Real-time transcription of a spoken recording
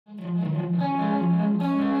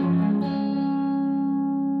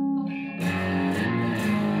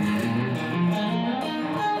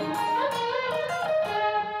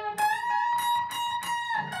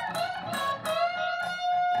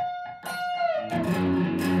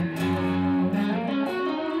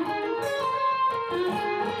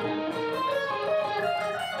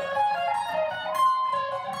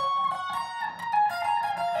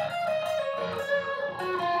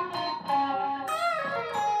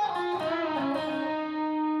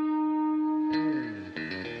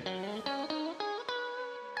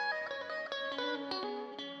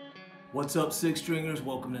What's up, six stringers?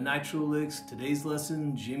 Welcome to Nitro Licks. Today's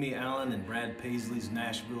lesson, Jimmie Allen and Brady Paisley's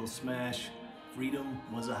Nashville smash, Freedom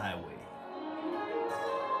Was a Highway.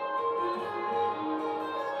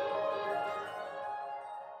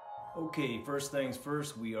 Okay, first things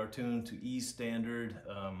first, we are tuned to E standard.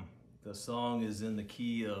 The song is in the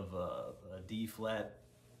key of a D flat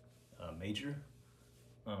major.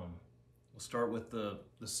 We'll start with the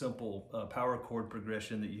simple power chord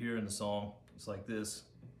progression that you hear in the song. It's like this.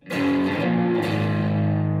 Okay,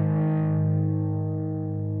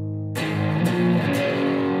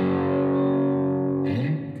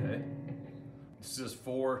 this is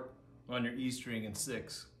 4 on your E string and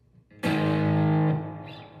 6.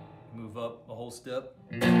 Move up a whole step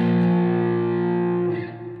and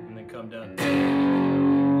then come down.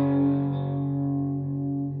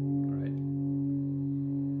 All right,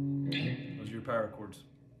 those are your power chords.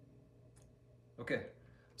 Okay,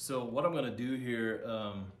 so what I'm going to do here,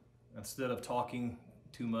 instead of talking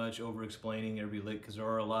too much, over explaining every lick, because there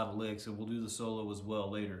are a lot of licks, and we'll do the solo as well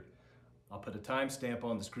later, I'll put a timestamp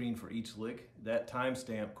on the screen for each lick. That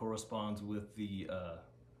timestamp corresponds with the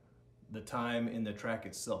time in the track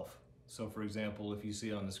itself. So for example, if you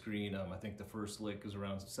see on the screen, I think the first lick is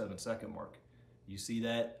around the 7-second mark. You see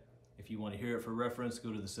that? If you want to hear it for reference,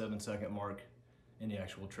 go to the 7-second mark in the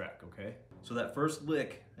actual track, okay? So that first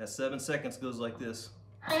lick at 7 seconds goes like this.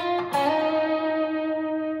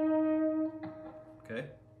 Okay?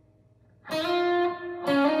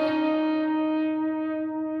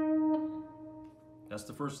 That's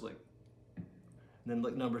the first lick. And then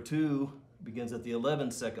lick number 2 begins at the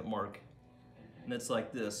 11-second mark, and it's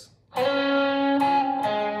like this.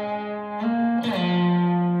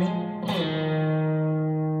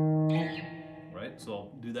 Right? So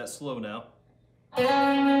I'll do that slow now.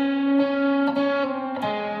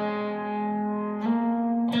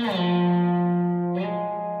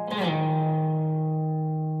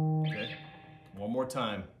 Okay, one more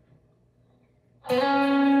time.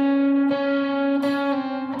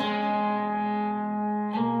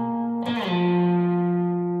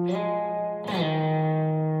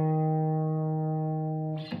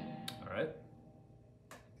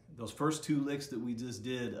 Those first 2 licks that we just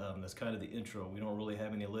did, that's kind of the intro. We don't really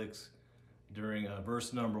have any licks during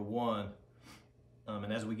verse number 1.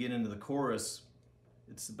 And as we get into the chorus,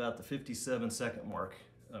 it's about the 57-second mark.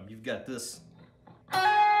 You've got this.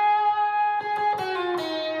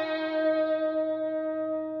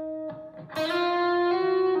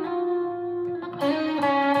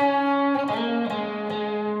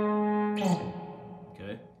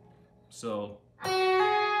 Okay, so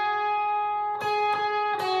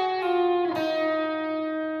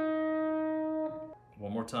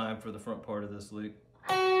one more time for the front part of this lick.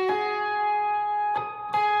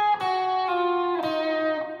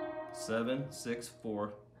 7, 6,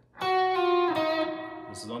 4.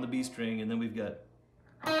 This is on the B string, and then we've got,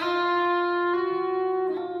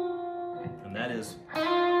 and that is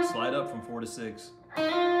slide up from 4 to 6,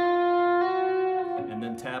 and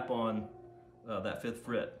then tap on that 5th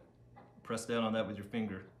fret. Press down on that with your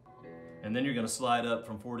finger, and then you're going to slide up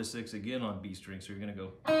from 4 to 6 again on B string. So you're going to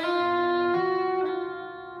go,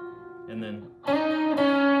 and then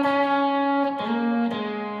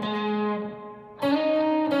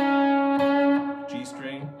G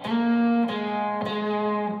string,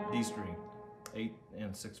 D string, 8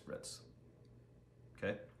 and 6 frets.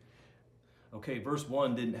 Okay. Okay, verse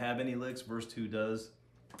 1 didn't have any licks. Verse 2 does.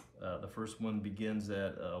 The first one begins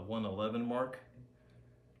at 111 mark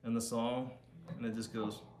in the song, and it just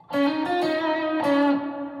goes. Okay,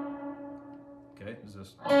 is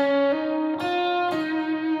this?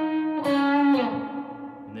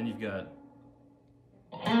 And then you've got.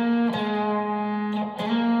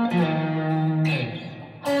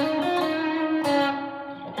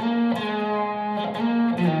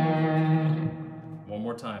 One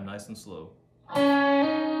more time, nice and slow.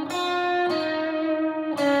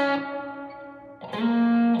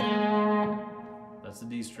 That's the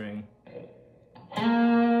D string.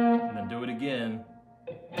 And then do it again.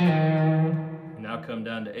 Now come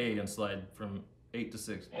down to A and slide from 8 to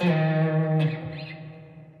 6. Okay.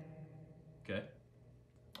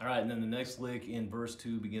 All right, and then the next lick in verse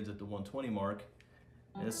 2 begins at the 120 mark.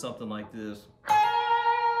 And it's something like this.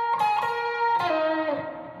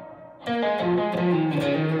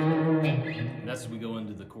 And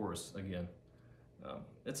chorus again.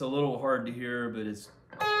 It's a little hard to hear, but it's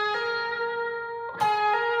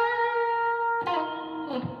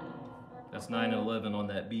that's 9 and 11 on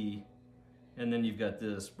that B. And then you've got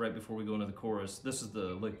this right before we go into the chorus. This is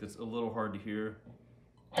the lick that's a little hard to hear.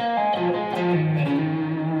 I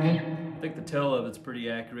think the tail of it's pretty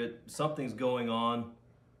accurate. Something's going on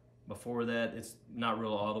before that. It's not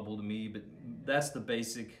real audible to me, but that's the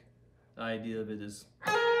basic idea of it is.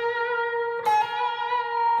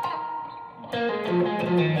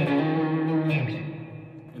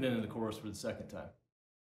 And then in the chorus for the second time.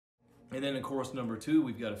 And then in chorus number 2,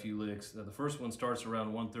 we've got a few licks. The first one starts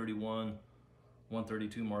around 131,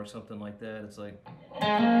 132 mark, something like that. It's like,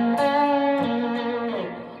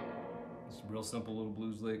 it's a real simple little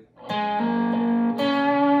blues lick.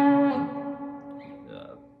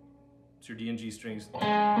 It's your D and G strings. Okay.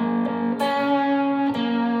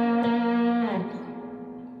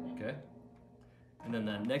 And then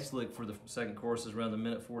that next lick for the second chorus is around the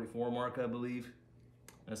minute 44 mark, I believe.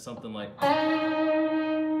 And it's something like.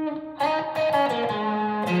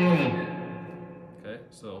 Okay,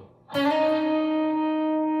 so.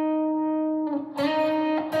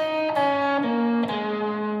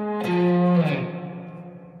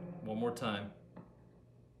 One more time.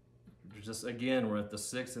 Just again, we're at the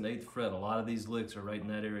 6th and 8th fret. A lot of these licks are right in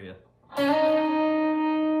that area.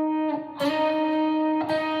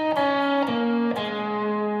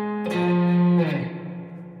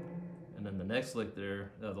 And then the next lick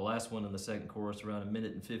there, the last one in the second chorus, around 1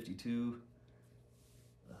 minute and 52.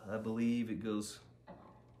 I believe it goes.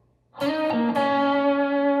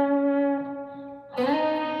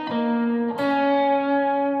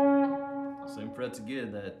 Same frets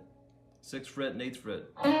again, that 6th fret and 8th fret.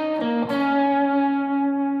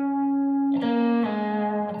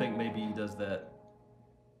 I think maybe he does that at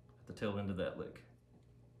the tail end of that lick.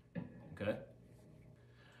 Okay?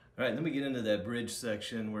 All right, then we get into that bridge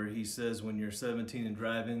section where he says when you're 17 and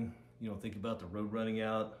driving, you don't think about the road running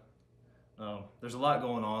out. There's a lot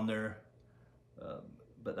going on there,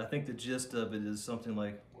 but I think the gist of it is something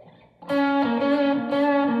like.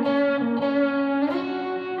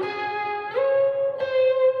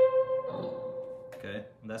 Okay,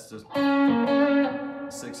 and that's just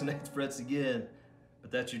 6th and 8th frets again, but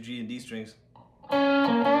that's your G and D strings.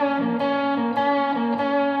 And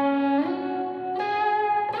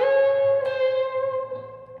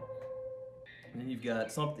then you've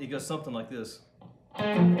got something, it goes something like this.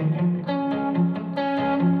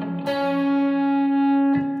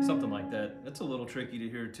 Something like that. It's a little tricky to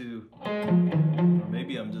hear too. Or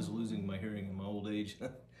maybe I'm just losing my hearing in my old age.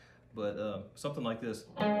 But something like this.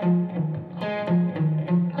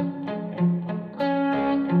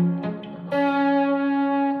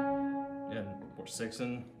 And 6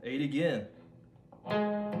 and 8 again.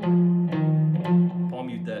 Palm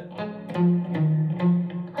mute that.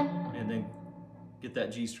 And then get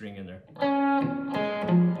that G string in there.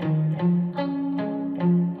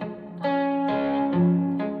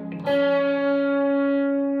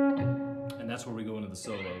 And that's where we go into the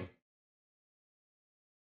solo.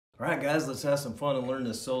 All right, guys, let's have some fun and learn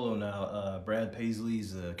this solo now. Brad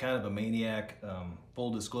Paisley's kind of a maniac.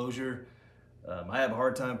 Full disclosure, I have a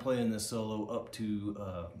hard time playing this solo up to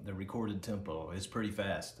the recorded tempo. It's pretty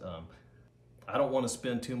fast. I don't want to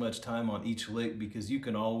spend too much time on each lick because you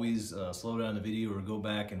can always slow down the video or go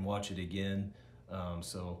back and watch it again.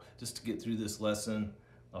 So just to get through this lesson,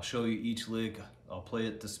 I'll show you each lick. I'll play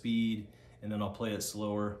it to speed and then I'll play it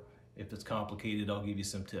slower. If it's complicated, I'll give you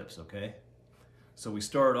some tips, okay? So we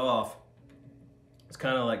start off, it's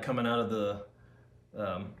kind of like coming out of the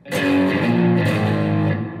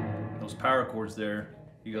those power chords there.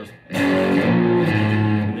 He goes,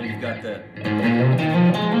 and then you've got that,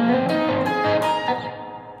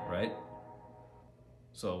 right?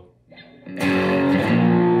 So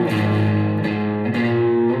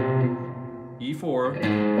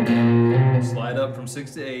E4, slide up from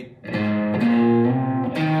 6 to 8,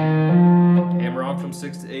 hammer on from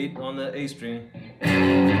 6 to 8 on the A string.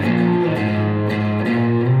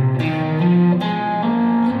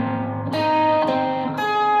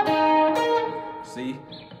 See,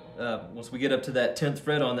 once we get up to that 10th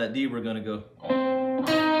fret on that D, we're going to go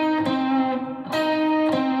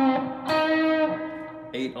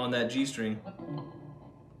 8 on that G string.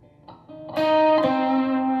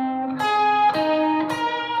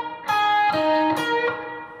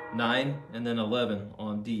 9 and then 11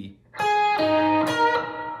 on D.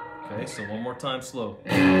 Okay, so one more time slow.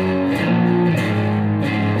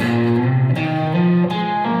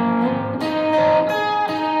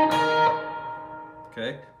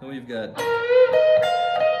 Okay, then we've got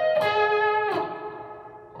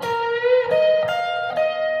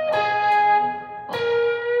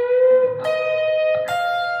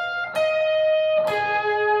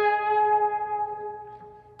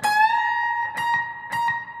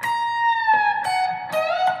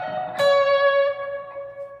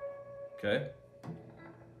Okay,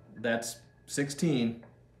 that's 16,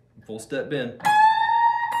 full step bend.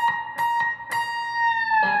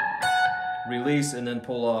 Release and then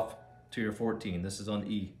pull off to your 14. This is on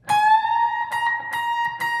E.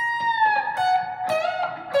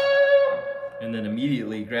 And then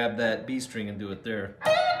immediately grab that B string and do it there.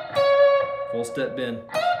 Full step bend,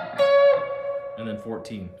 and then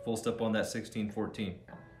 14. Full step on that 16, 14.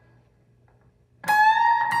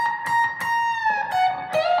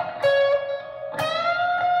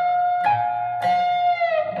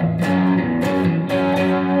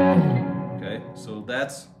 Okay, so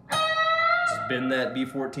that's, just bend that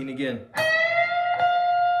B14 again.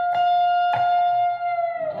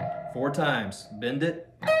 4 times, bend it.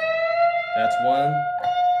 That's 1.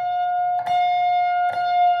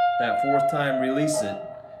 That 4th time, release it,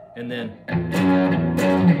 and then,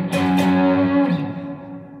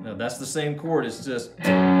 now that's the same chord, it's just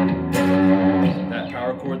that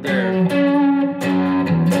power chord there, and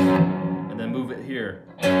then move it here.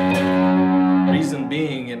 Reason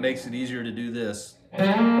being, it makes it easier to do this.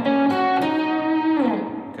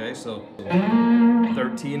 Okay, so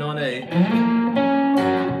 13 on A,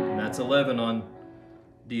 and that's 11 on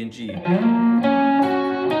D and G.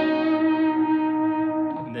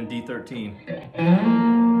 And then D13. Okay.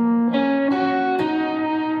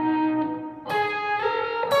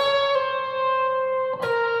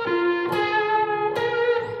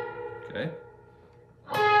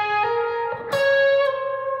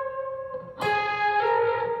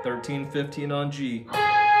 13, 15 on G.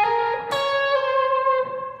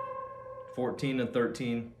 14 and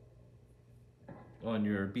 13 on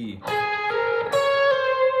your B.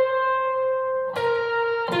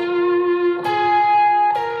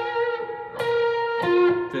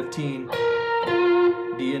 15,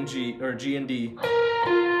 D and G, or G and D.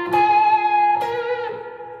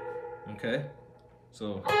 Okay,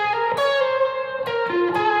 so,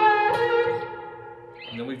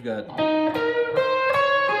 and then we've got,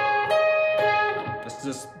 let's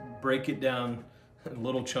just break it down in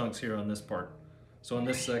little chunks here on this part. So in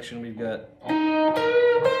this section we've got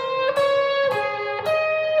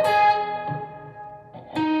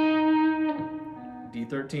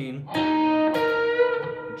D13,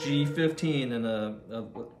 G15 and a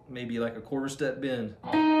maybe like a quarter step bend.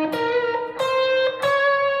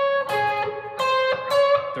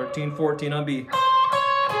 13, 14 on B.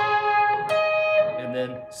 And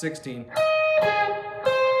then 16.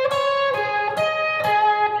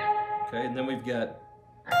 Okay, and then we've got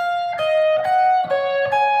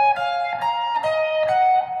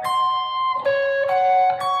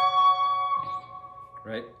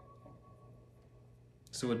right?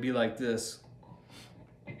 So it'd be like this.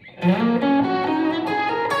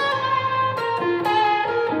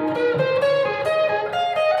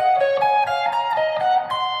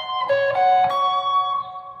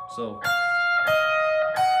 So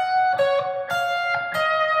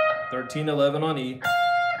 13, 11 on E,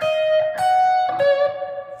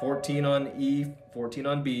 14 on E, 14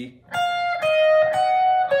 on B,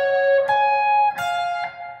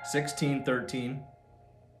 16, 13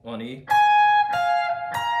 on E,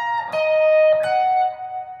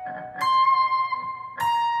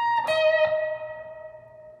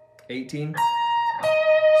 18,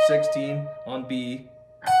 16 on B,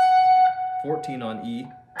 14 on E,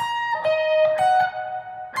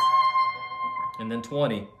 and then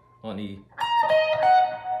 20 on E.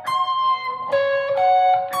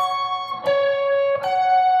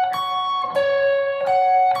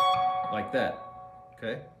 Like that,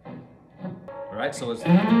 okay? All right, so it's...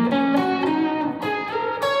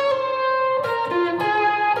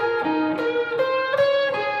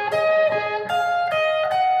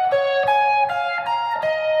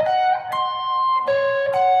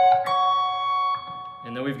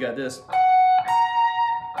 And then we've got this.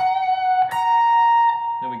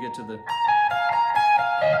 Then we get to the...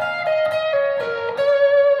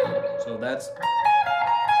 So that's...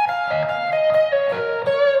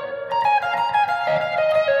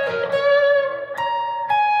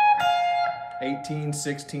 (18,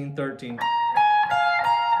 16, 13).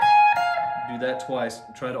 Do that twice.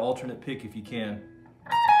 Try to alternate pick if you can.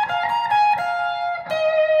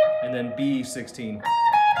 And then B 16.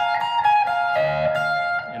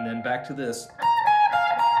 And then back to this.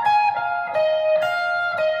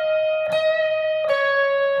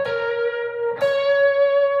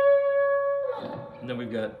 And then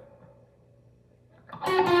we've got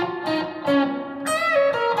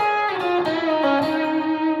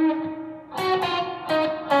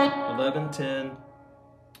 11, 10,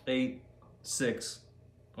 8, 6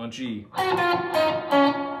 on G.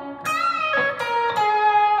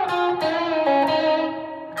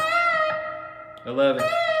 11.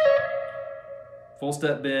 Full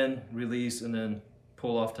step bend, release, and then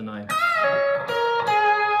pull off to 9.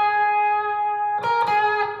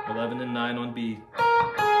 11 and 9 on B.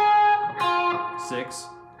 6.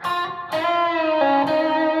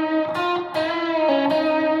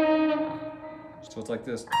 So it's like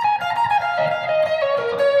this.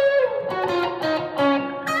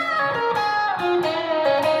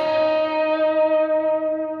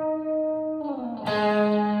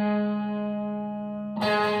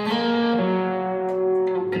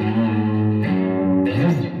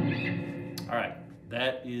 All right,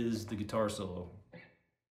 that is the guitar solo.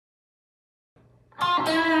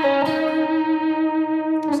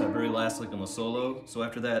 It's that very last lick on the solo. So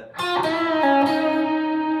after that,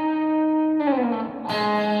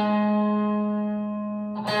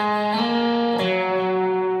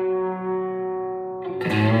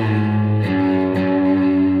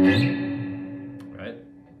 right?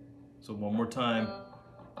 So one more time.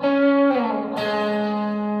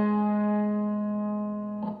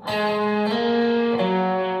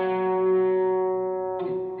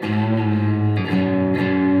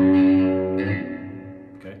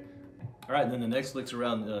 Okay. All right, and then the next lick's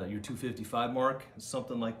around your 255 mark,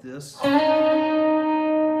 something like this.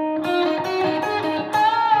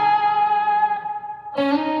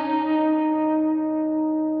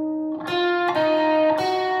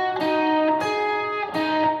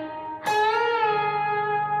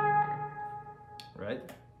 Right?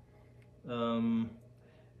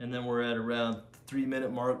 And then we're at around the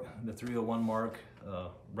 3-minute mark, the 3:01 mark.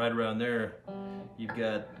 Right around there, you've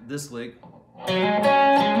got this lick.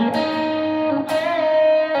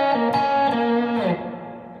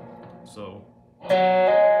 So this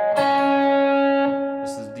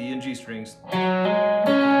is D and G strings.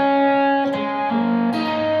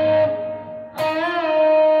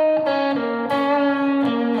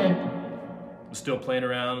 We're still playing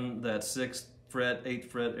around that 6th fret, 8th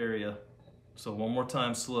fret area. So one more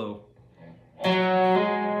time, slow.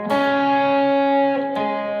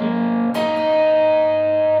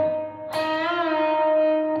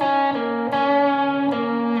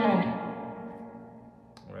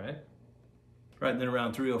 Right, and then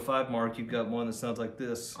around 3:05 mark, you've got one that sounds like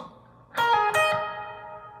this.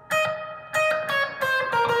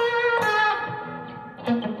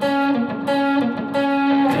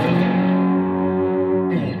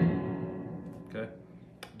 Okay,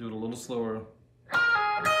 do it a little slower.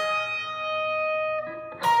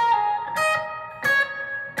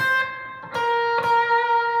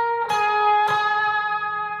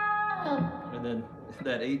 And then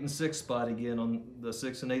that 8 and 6 spot again on the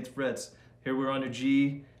 6th and 8th frets. Here we're on a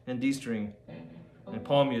G and D string, and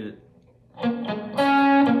palm mute it. And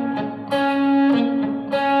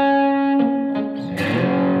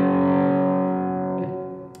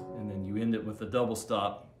then you end it with a double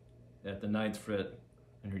stop at the 9th fret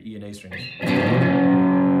on your E and A strings.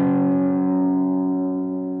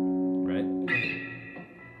 Right?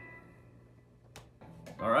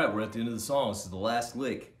 All right, we're at the end of the song. This is the last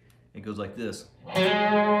lick. It goes like this. So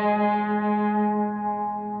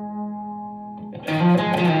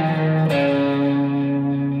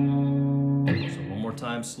one more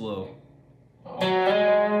time, slow.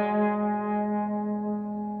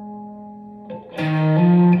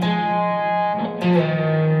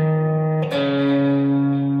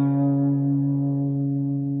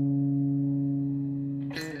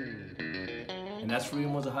 And that's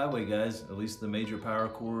Freedom Was a Highway, guys. At least the major power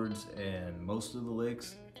chords and most of the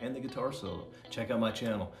licks and the guitar solo. Check out my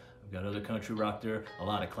channel. I've got other country rock there, a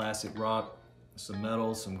lot of classic rock, some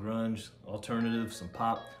metal, some grunge, alternative, some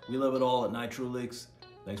pop. We love it all at Nitro Licks.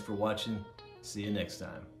 Thanks for watching. See you next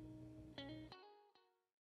time.